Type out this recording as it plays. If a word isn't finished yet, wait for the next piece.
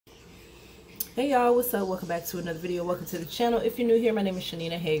Hey y'all, what's up? Welcome back to another video. Welcome to the channel. If you're new here, my name is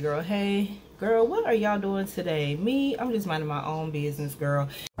Chanina. Hey girl, hey girl, what are y'all doing today? Me, I'm just minding my own business, girl.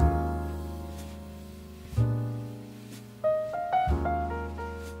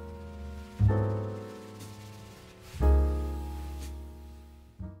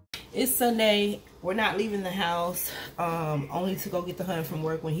 It's Sunday. We're not leaving the house, only to go get the hun from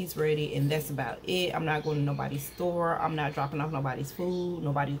work when he's ready, and that's about it. I'm not going to nobody's store. I'm not dropping off nobody's food,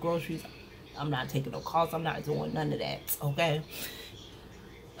 nobody's groceries. I'm not taking no calls. I'm not doing none of that, okay?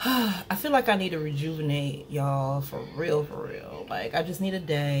 I feel like I need to rejuvenate, y'all, for real, for real. Like, I just need a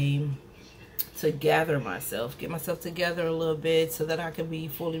day to gather myself, get myself together a little bit so that I can be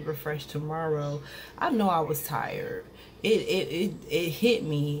fully refreshed tomorrow. I know I was tired. It hit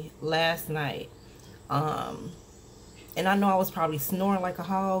me last night. And I know I was probably snoring like a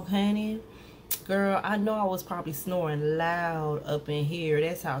hog, honey. Girl, I know I was probably snoring loud up in here.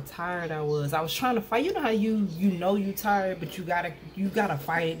 That's how tired I was. I was trying to fight. You know how you know you tired, but you gotta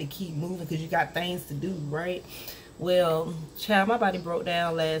fight it to keep moving because you got things to do, right? Well, child, my body broke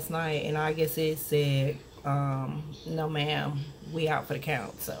down last night, and I guess it said, no ma'am, we out for the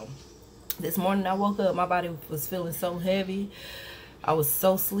count. So this morning I woke up, my body was feeling so heavy. I was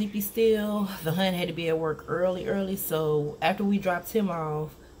so sleepy still. The hun had to be at work early, so after we dropped him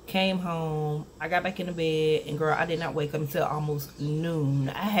off, came home, I got back in the bed, and girl, I did not wake up until almost noon.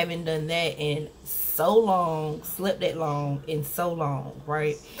 I haven't done that in so long, slept that long in so long,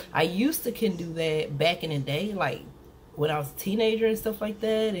 right? I used to can do that back in the day, like when I was a teenager and stuff like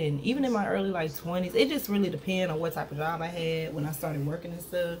that, and even in my early like 20s. It just really depends on what type of job I had when I started working and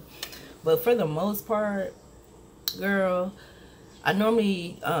stuff. But for the most part, girl, I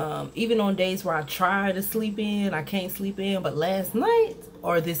normally, even on days where I try to sleep in, I can't sleep in. But last night,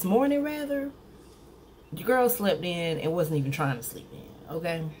 or this morning rather, your girl slept in and wasn't even trying to sleep in,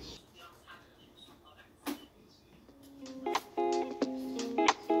 okay?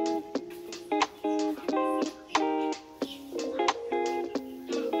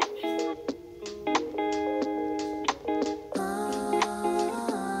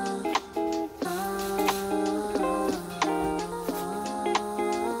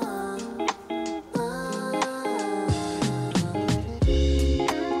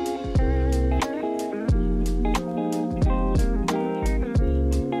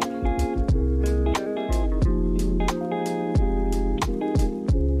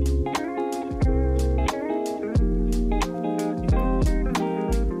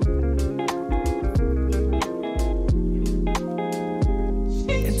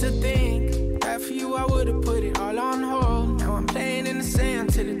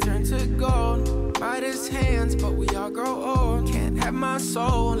 But we all grow old. Can't have my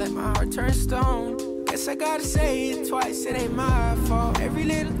soul, let my heart turn stone. Guess I gotta say it twice, it ain't my fault. Every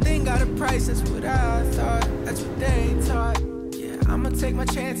little thing got a price, that's what I thought. That's what they taught. Yeah, I'ma take my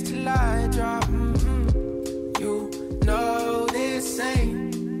chance till I drop. You know this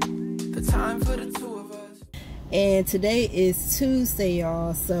ain't the time for the two of us. And today is Tuesday,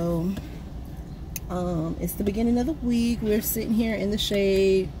 y'all. So it's the beginning of the week. We're sitting here in the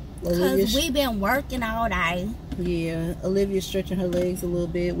shade. Because we've been working all day. Yeah, Olivia's stretching her legs a little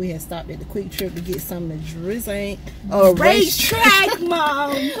bit. We had stopped at the Quick Trip to get something to drizzle. Oh, racetrack,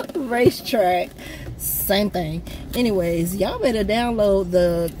 Mom. Racetrack. Same thing. Anyways, y'all better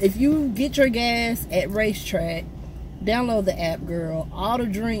download if you get your gas at Racetrack, download the app, girl. All the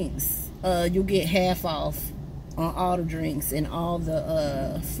drinks, you'll get half off on all the drinks and all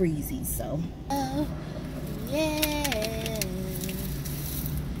the freezies. So, yeah.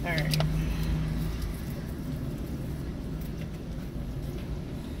 All right.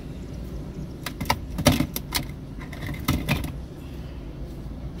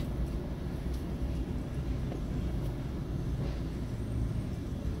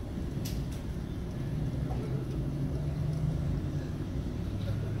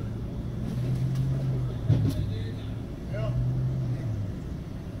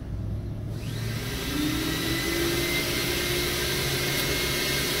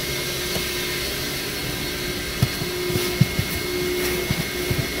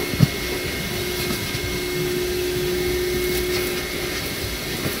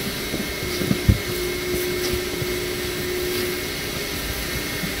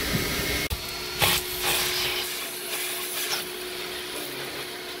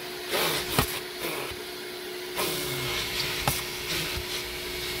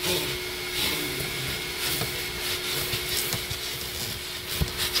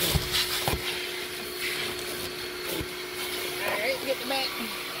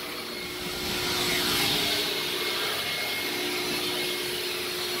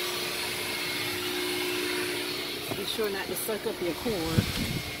 Be sure not to suck up your cord.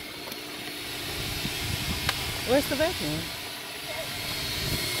 Where's the vacuum?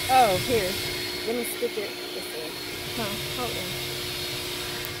 Oh, here. Let me stick it. Hold on.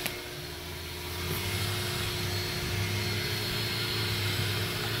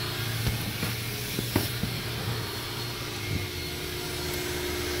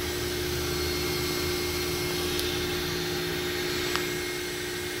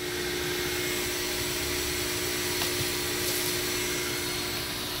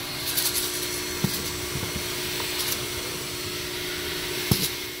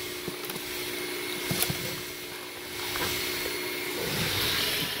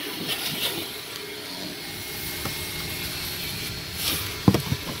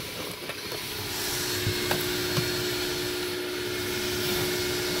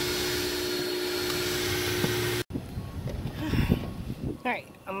 Alright,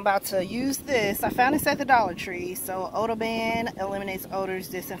 I'm about to use this. I found this at the Dollar Tree. So odor band eliminates odors,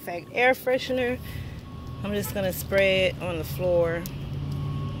 disinfect air freshener. I'm just gonna spray it on the floor.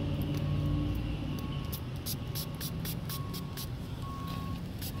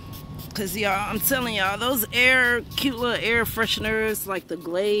 Cause y'all, I'm telling y'all, those cute little air fresheners like the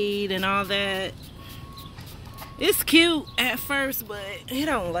Glade and all that, it's cute at first, but it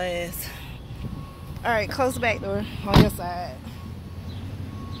don't last. Alright, close the back door on your side.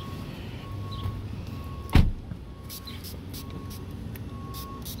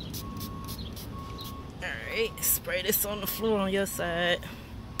 Alright, spray this on the floor on your side.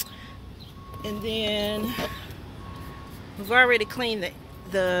 And then we've already cleaned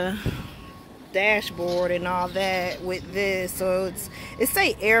the dashboard and all that with this, so it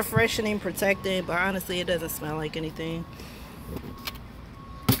say air freshening protecting, but honestly it doesn't smell like anything.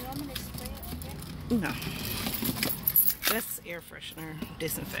 No, that's air freshener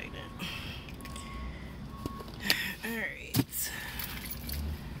disinfectant. Alright,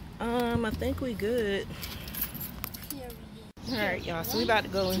 I think we good. Alright, y'all, so we about to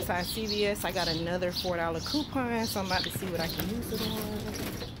go inside CVS. I got another $4 coupon, so I'm about to see what I can use it on,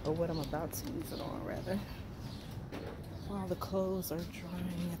 or what I'm about to use it on, rather. While the clothes are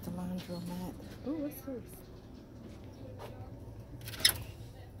drying at the laundromat. Oh, what's this?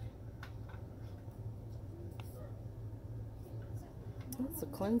 It's a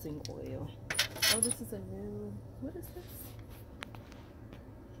cleansing oil. Oh, this is a new, what is this?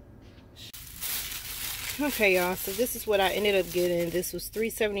 Okay, y'all, so this is what I ended up getting. This was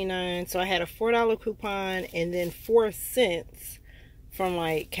 $3.79, so I had a $4 coupon and then 4 cents from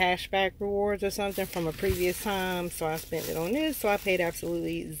like cashback rewards or something from a previous time, so I spent it on this. So I paid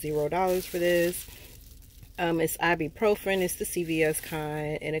absolutely $0 for this. It's ibuprofen. It's the CVS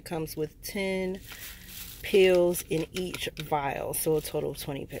kind, and it comes with 10 pills in each vial, so a total of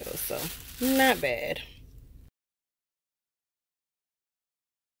 20 pills, so not bad.